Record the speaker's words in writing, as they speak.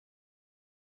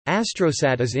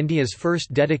Astrosat is India's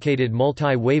first dedicated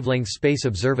multi-wavelength space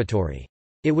observatory.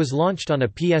 It was launched on a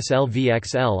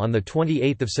PSLV-XL on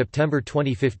 28 September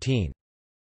 2015.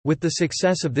 With the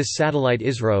success of this satellite,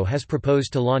 ISRO has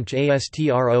proposed to launch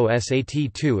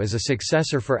ASTROSAT-2 as a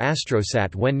successor for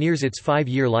Astrosat when nears its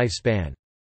 5-year lifespan.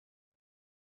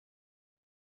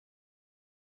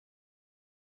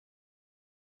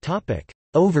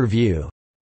 Overview.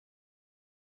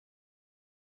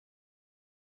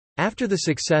 After the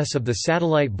success of the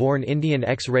satellite-borne Indian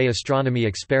X-ray Astronomy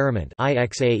Experiment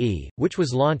 (IXAE), which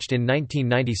was launched in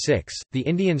 1996, the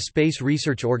Indian Space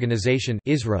Research Organisation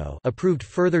 (ISRO) approved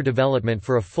further development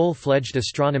for a full-fledged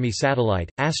astronomy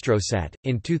satellite, Astrosat.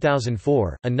 In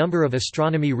 2004, a number of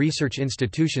astronomy research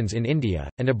institutions in India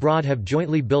and abroad have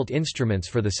jointly built instruments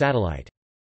for the satellite.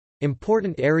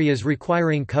 Important areas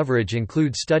requiring coverage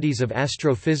include studies of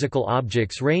astrophysical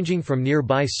objects ranging from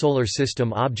nearby solar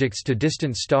system objects to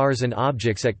distant stars and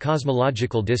objects at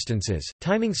cosmological distances,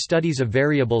 timing studies of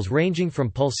variables ranging from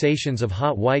pulsations of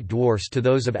hot white dwarfs to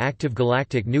those of active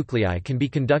galactic nuclei can be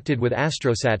conducted with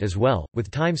Astrosat as well, with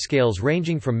timescales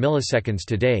ranging from milliseconds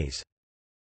to days.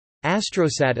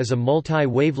 Astrosat is a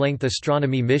multi-wavelength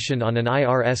astronomy mission on an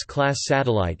IRS-class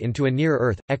satellite into a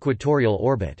near-Earth, equatorial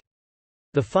orbit.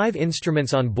 The 5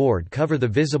 instruments on board cover the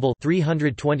visible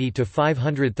 320 to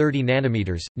 530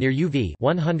 nanometers, near UV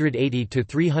 180 to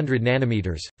 300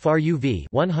 nanometers, far UV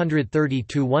 130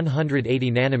 to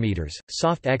 180 nanometers,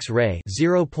 soft X-ray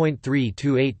 0.3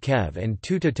 to 8 keV and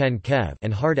 2 to 10 keV,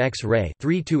 and hard X-ray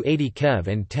 3 to 80 keV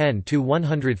and 10 to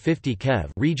 150 keV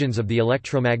regions of the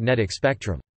electromagnetic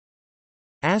spectrum.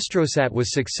 Astrosat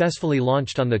was successfully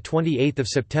launched on 28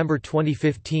 September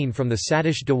 2015 from the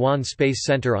Satish Dhawan Space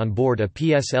Center on board a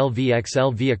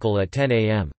PSLV-XL vehicle at 10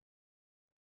 a.m.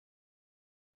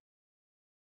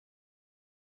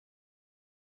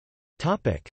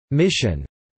 Mission.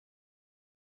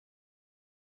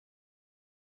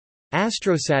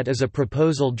 Astrosat is a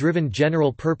proposal-driven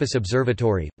general-purpose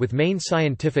observatory, with main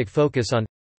scientific focus on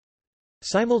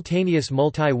simultaneous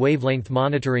multi-wavelength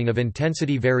monitoring of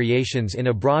intensity variations in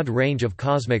a broad range of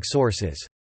cosmic sources,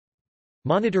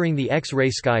 monitoring the X-ray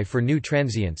sky for new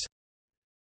transients,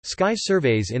 sky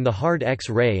surveys in the hard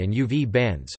X-ray and UV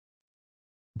bands,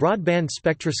 broadband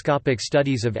spectroscopic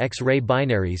studies of X-ray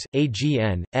binaries,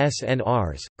 AGN,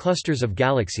 SNRs, clusters of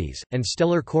galaxies, and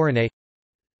stellar coronae,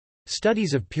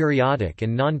 studies of periodic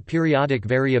and non-periodic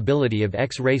variability of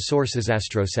X-ray sources.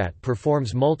 Astrosat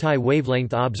performs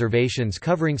multi-wavelength observations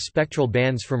covering spectral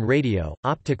bands from radio,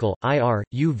 optical, IR,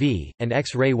 UV, and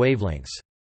X-ray wavelengths.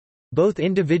 Both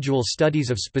individual studies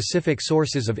of specific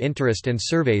sources of interest and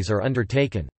surveys are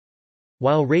undertaken.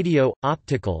 While radio,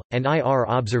 optical, and IR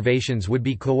observations would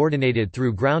be coordinated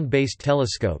through ground-based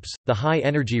telescopes, the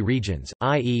high-energy regions,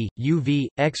 i.e., UV,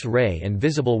 X-ray and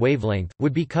visible wavelength,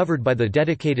 would be covered by the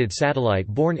dedicated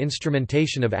satellite-borne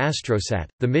instrumentation of Astrosat.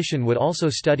 The mission would also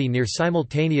study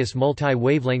near-simultaneous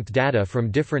multi-wavelength data from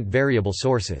different variable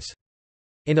sources.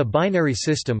 In a binary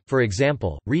system, for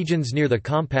example, regions near the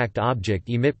compact object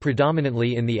emit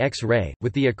predominantly in the X-ray,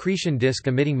 with the accretion disk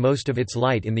emitting most of its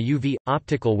light in the UV,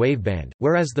 optical waveband,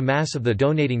 whereas the mass of the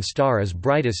donating star is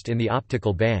brightest in the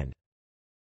optical band.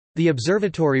 The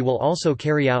observatory will also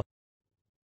carry out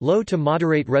low to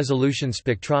moderate resolution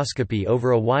spectroscopy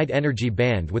over a wide energy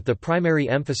band with the primary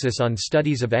emphasis on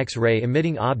studies of X-ray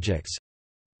emitting objects,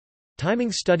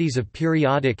 timing studies of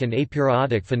periodic and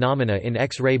aperiodic phenomena in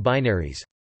X-ray binaries,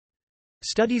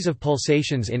 studies of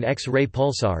pulsations in X-ray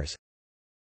pulsars,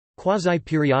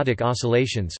 quasi-periodic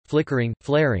oscillations, flickering,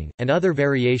 flaring, and other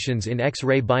variations in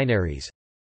X-ray binaries,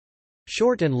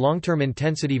 short and long-term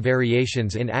intensity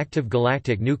variations in active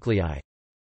galactic nuclei,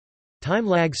 time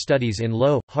lag studies in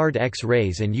low, hard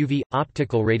X-rays and UV,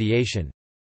 optical radiation,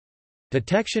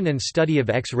 detection and study of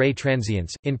X-ray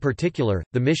transients. In particular,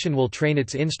 the mission will train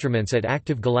its instruments at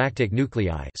active galactic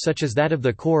nuclei such as that of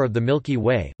the core of the Milky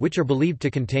Way, which are believed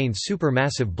to contain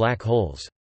supermassive black holes.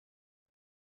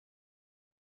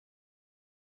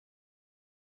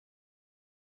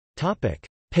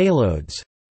 Payloads.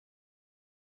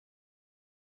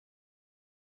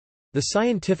 The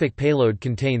scientific payload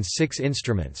contains 6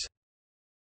 instruments.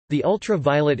 The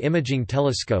Ultraviolet Imaging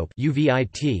Telescope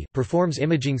 (UVIT) performs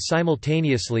imaging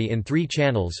simultaneously in 3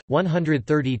 channels: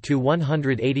 130 to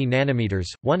 180 nanometers,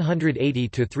 180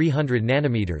 to 300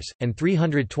 nanometers, and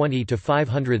 320 to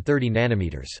 530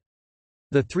 nanometers.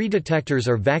 The 3 detectors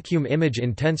are vacuum image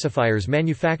intensifiers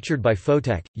manufactured by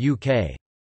Photech, UK.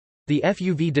 The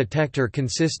FUV detector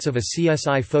consists of a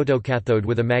CSI photocathode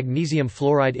with a magnesium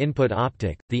fluoride input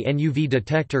optic, the NUV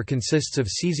detector consists of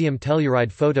cesium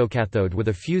telluride photocathode with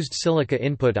a fused silica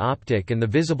input optic, and the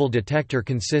visible detector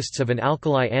consists of an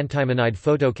alkali antimonide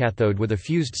photocathode with a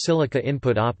fused silica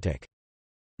input optic.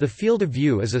 The field of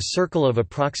view is a circle of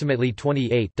approximately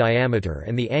 28 diameter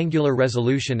and the angular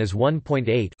resolution is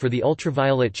 1.8 for the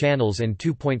ultraviolet channels and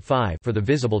 2.5 for the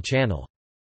visible channel.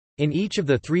 In each of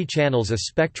the three channels a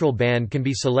spectral band can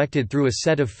be selected through a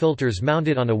set of filters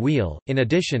mounted on a wheel. In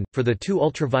addition, for the two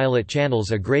ultraviolet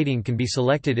channels a grating can be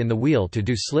selected in the wheel to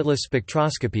do slitless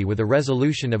spectroscopy with a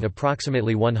resolution of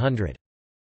approximately 100.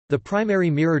 The primary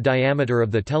mirror diameter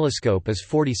of the telescope is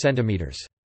 40 cm.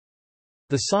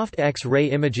 The Soft X-ray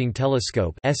Imaging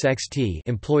Telescope (SXT)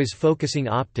 employs focusing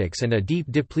optics and a deep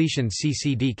depletion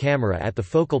CCD camera at the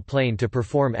focal plane to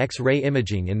perform X-ray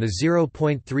imaging in the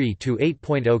 0.3 to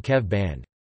 8.0 keV band.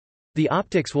 The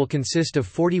optics will consist of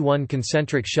 41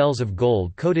 concentric shells of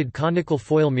gold-coated conical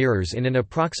foil mirrors in an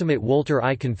approximate Wolter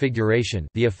eye configuration,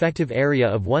 the effective area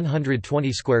of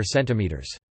 120 square centimeters.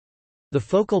 The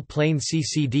focal plane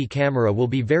CCD camera will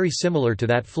be very similar to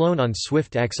that flown on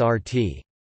Swift XRT.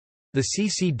 The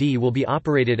CCD will be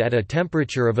operated at a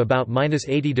temperature of about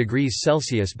 -80 degrees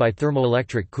Celsius by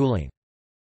thermoelectric cooling.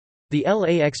 The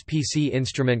LAXPC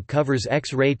instrument covers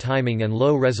X-ray timing and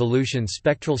low-resolution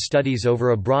spectral studies over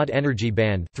a broad energy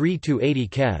band 3 to 80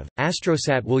 keV.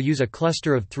 Astrosat will use a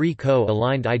cluster of three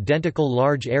co-aligned identical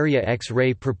large-area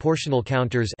X-ray proportional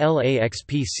counters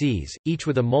 (LAXPCs), each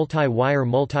with a multi-wire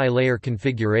multi-layer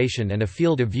configuration and a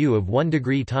field of view of 1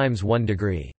 degree x 1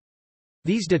 degree.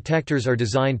 These detectors are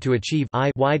designed to achieve I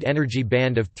wide energy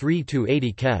band of 3 to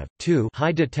 80 keV, 2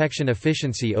 high detection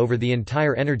efficiency over the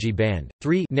entire energy band,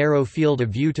 3 narrow field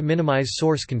of view to minimize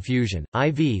source confusion,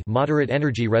 IV moderate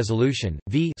energy resolution,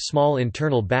 V small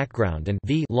internal background and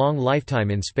V long lifetime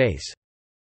in space.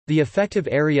 The effective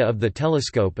area of the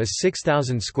telescope is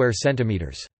 6,000 square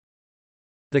centimeters.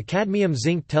 The cadmium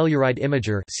zinc telluride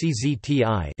imager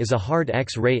 (CZTI) is a hard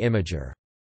X-ray imager.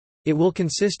 It will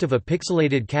consist of a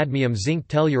pixelated cadmium zinc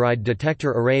telluride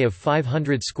detector array of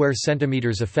 500 square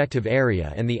centimeters effective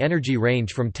area and the energy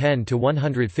range from 10 to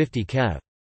 150 keV.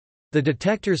 The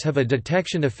detectors have a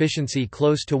detection efficiency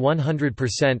close to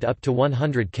 100% up to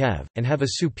 100 keV, and have a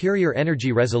superior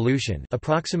energy resolution,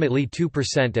 approximately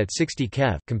 2% at 60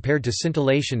 keV, compared to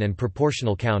scintillation and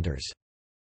proportional counters.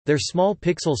 Their small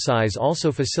pixel size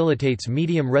also facilitates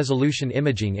medium-resolution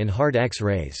imaging in hard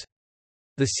X-rays.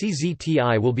 The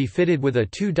CZTI will be fitted with a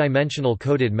two-dimensional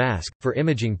coated mask, for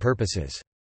imaging purposes.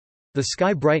 The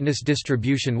sky brightness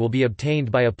distribution will be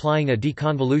obtained by applying a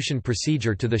deconvolution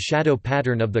procedure to the shadow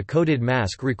pattern of the coated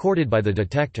mask recorded by the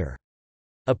detector.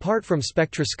 Apart from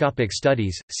spectroscopic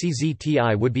studies,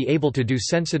 CZTI would be able to do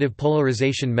sensitive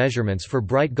polarization measurements for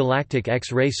bright galactic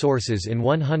X-ray sources in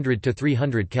 100 to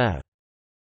 300 keV.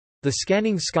 The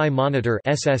Scanning Sky Monitor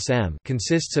 (SSM)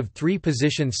 consists of three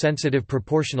position-sensitive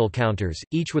proportional counters,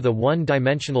 each with a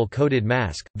one-dimensional coated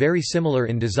mask, very similar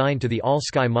in design to the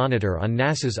All-Sky Monitor on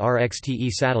NASA's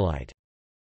RXTE satellite.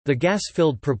 The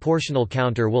gas-filled proportional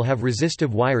counter will have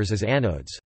resistive wires as anodes.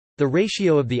 The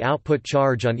ratio of the output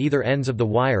charge on either ends of the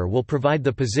wire will provide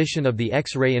the position of the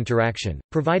X-ray interaction,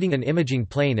 providing an imaging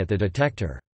plane at the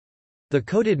detector. The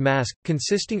coated mask,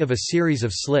 consisting of a series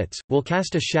of slits, will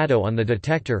cast a shadow on the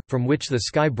detector, from which the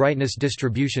sky brightness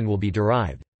distribution will be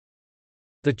derived.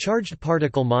 The Charged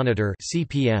Particle Monitor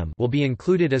 (CPM) will be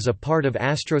included as a part of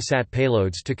Astrosat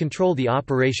payloads to control the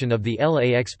operation of the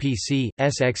LAXPC,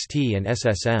 SXT and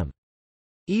SSM.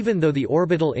 Even though the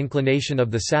orbital inclination of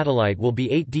the satellite will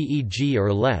be 8 DeG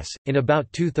or less, in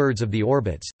about two-thirds of the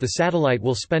orbits, the satellite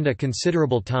will spend a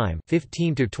considerable time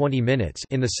 15 to 20 minutes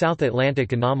in the South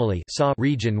Atlantic Anomaly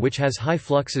region, which has high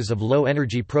fluxes of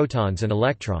low-energy protons and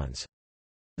electrons.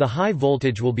 The high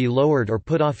voltage will be lowered or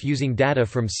put off using data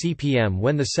from CPM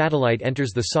when the satellite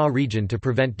enters the SAW region to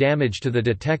prevent damage to the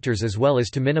detectors as well as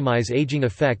to minimize aging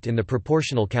effect in the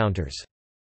proportional counters.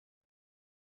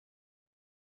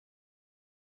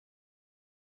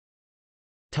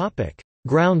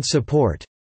 Ground support.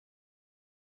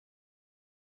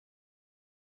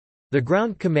 The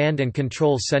Ground Command and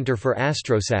Control Center for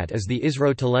Astrosat is the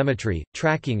ISRO Telemetry,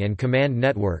 Tracking and Command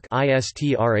Network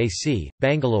 (ISTRAC),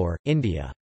 Bangalore,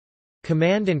 India.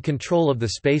 Command and control of the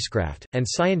spacecraft, and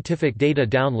scientific data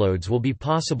downloads will be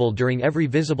possible during every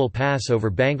visible pass over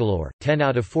Bangalore. 10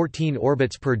 out of 14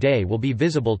 orbits per day will be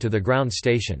visible to the ground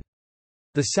station.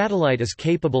 The satellite is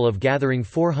capable of gathering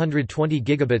 420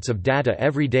 gigabits of data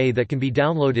every day that can be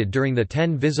downloaded during the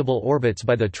 10 visible orbits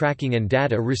by the Tracking and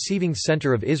Data Receiving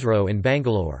Center of ISRO in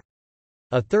Bangalore.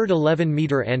 A third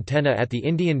 11-meter antenna at the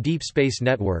Indian Deep Space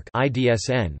Network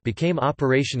 (IDSN) became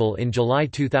operational in July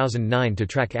 2009 to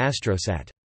track Astrosat.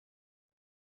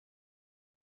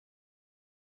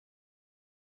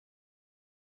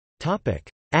 Topic: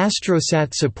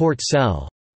 Astrosat support cell.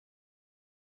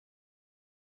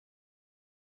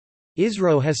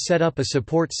 ISRO has set up a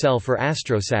support cell for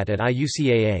Astrosat at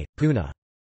IUCAA, Pune.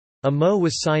 A MO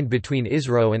was signed between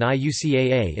ISRO and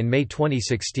IUCAA in May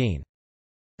 2016.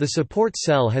 The support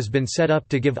cell has been set up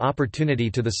to give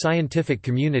opportunity to the scientific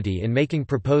community in making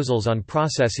proposals on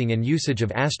processing and usage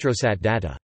of Astrosat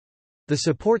data. The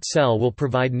support cell will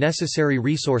provide necessary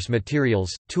resource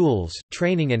materials, tools,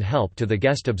 training and help to the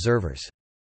guest observers.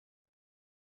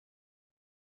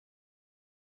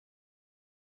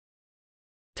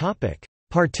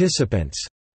 Participants.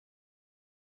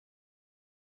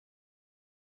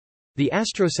 The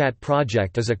Astrosat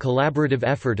project is a collaborative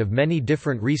effort of many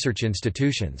different research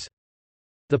institutions.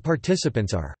 The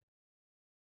participants are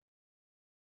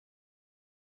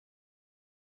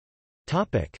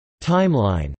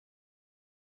Timeline.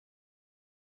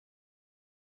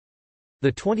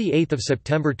 28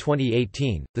 September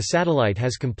 2018, the satellite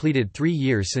has completed 3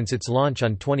 years since its launch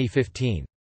on 2015.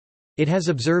 It has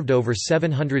observed over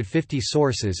 750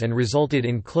 sources and resulted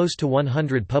in close to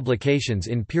 100 publications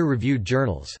in peer-reviewed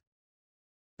journals.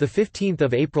 15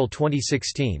 April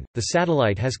 2016, the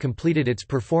satellite has completed its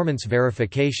performance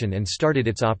verification and started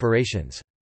its operations.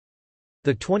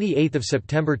 28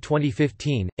 September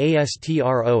 2015,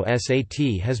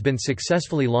 Astrosat has been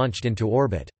successfully launched into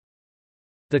orbit.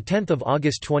 10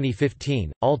 August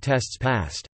 2015, all tests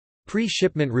passed.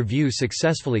 Pre-shipment review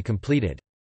successfully completed.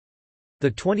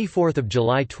 24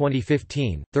 July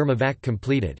 2015, thermovac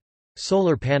completed.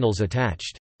 Solar panels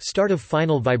attached. Start of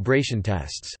final vibration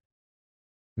tests.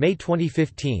 May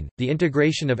 2015, the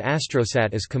integration of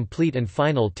Astrosat is complete and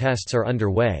final tests are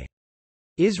underway.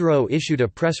 ISRO issued a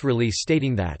press release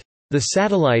stating that, "The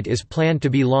satellite is planned to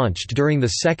be launched during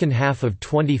the second half of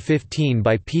 2015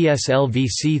 by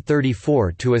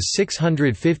PSLV-C-34 to a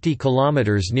 650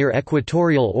 km near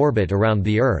equatorial orbit around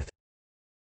the Earth."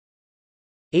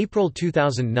 April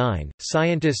 2009,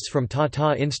 scientists from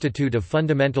Tata Institute of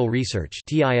Fundamental Research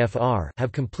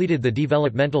have completed the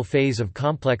developmental phase of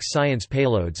complex science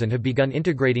payloads and have begun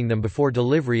integrating them before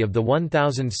delivery of the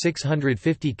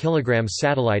 1,650 kg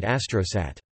satellite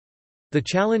Astrosat. The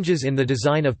challenges in the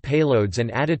design of payloads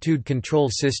and attitude control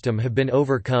system have been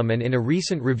overcome, and in a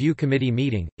recent review committee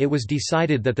meeting, it was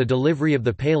decided that the delivery of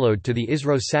the payload to the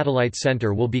ISRO Satellite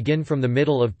Center will begin from the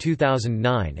middle of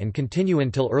 2009 and continue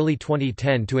until early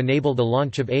 2010 to enable the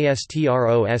launch of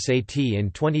Astrosat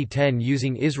in 2010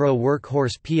 using ISRO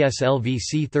workhorse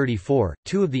PSLV-C-34.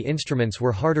 Two of the instruments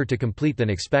were harder to complete than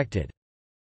expected.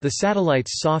 The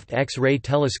satellite's soft X-ray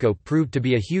telescope proved to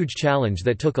be a huge challenge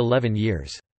that took 11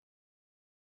 years.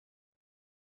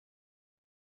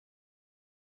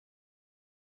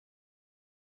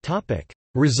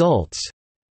 Results.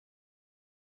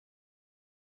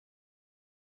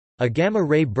 A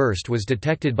gamma-ray burst was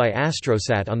detected by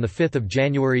Astrosat on 5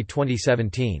 January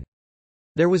 2017.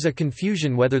 There was a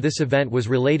confusion whether this event was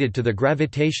related to the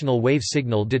gravitational wave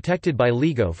signal detected by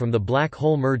LIGO from the black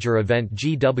hole merger event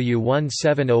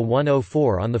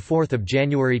GW170104 on 4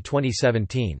 January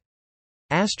 2017.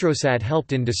 Astrosat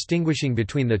helped in distinguishing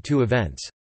between the two events.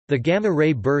 The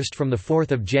gamma-ray burst from 4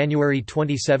 January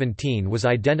 2017 was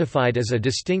identified as a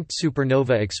distinct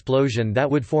supernova explosion that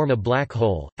would form a black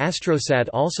hole. Astrosat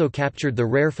also captured the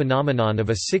rare phenomenon of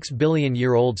a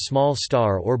 6-billion-year-old small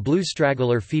star or blue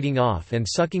straggler feeding off and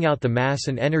sucking out the mass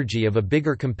and energy of a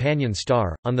bigger companion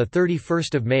star. On 31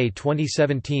 May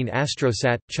 2017,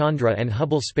 Astrosat, Chandra and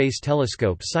Hubble Space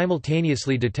Telescope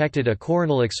simultaneously detected a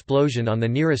coronal explosion on the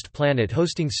nearest planet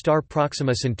hosting star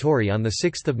Proxima Centauri. On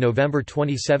 6 November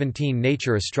 2017,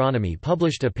 Nature Astronomy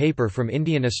published a paper from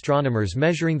Indian astronomers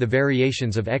measuring the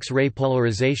variations of X-ray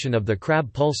polarization of the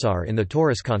Crab pulsar in the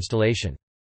Taurus constellation.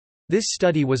 This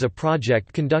study was a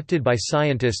project conducted by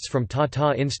scientists from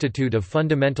Tata Institute of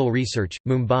Fundamental Research,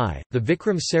 Mumbai, the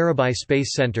Vikram Sarabhai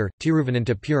Space Centre,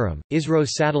 Tiruvananthapuram, ISRO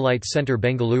Satellite Centre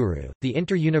Bengaluru, the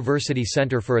Inter-University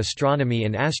Centre for Astronomy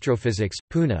and Astrophysics,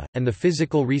 Pune, and the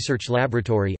Physical Research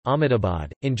Laboratory,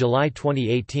 Ahmedabad. In July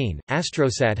 2018,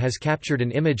 Astrosat has captured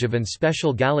an image of an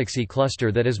special galaxy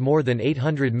cluster that is more than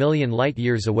 800 million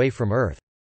light-years away from Earth.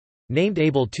 Named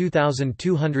Able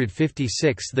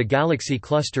 2256, the galaxy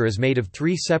cluster is made of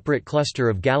 3 separate cluster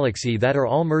of galaxy that are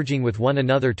all merging with one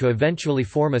another to eventually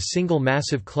form a single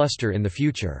massive cluster in the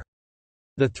future.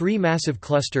 The 3 massive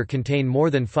cluster contain more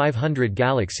than 500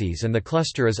 galaxies, and the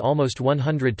cluster is almost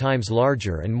 100 times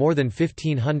larger and more than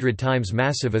 1500 times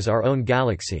massive as our own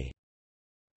galaxy.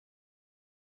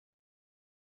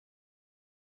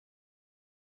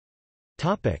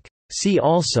 See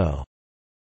also: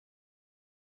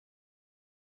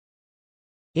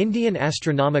 Indian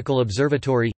Astronomical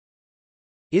Observatory,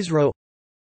 ISRO,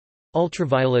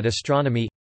 Ultraviolet astronomy,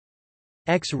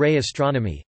 X-ray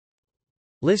astronomy,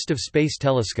 List of space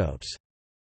telescopes.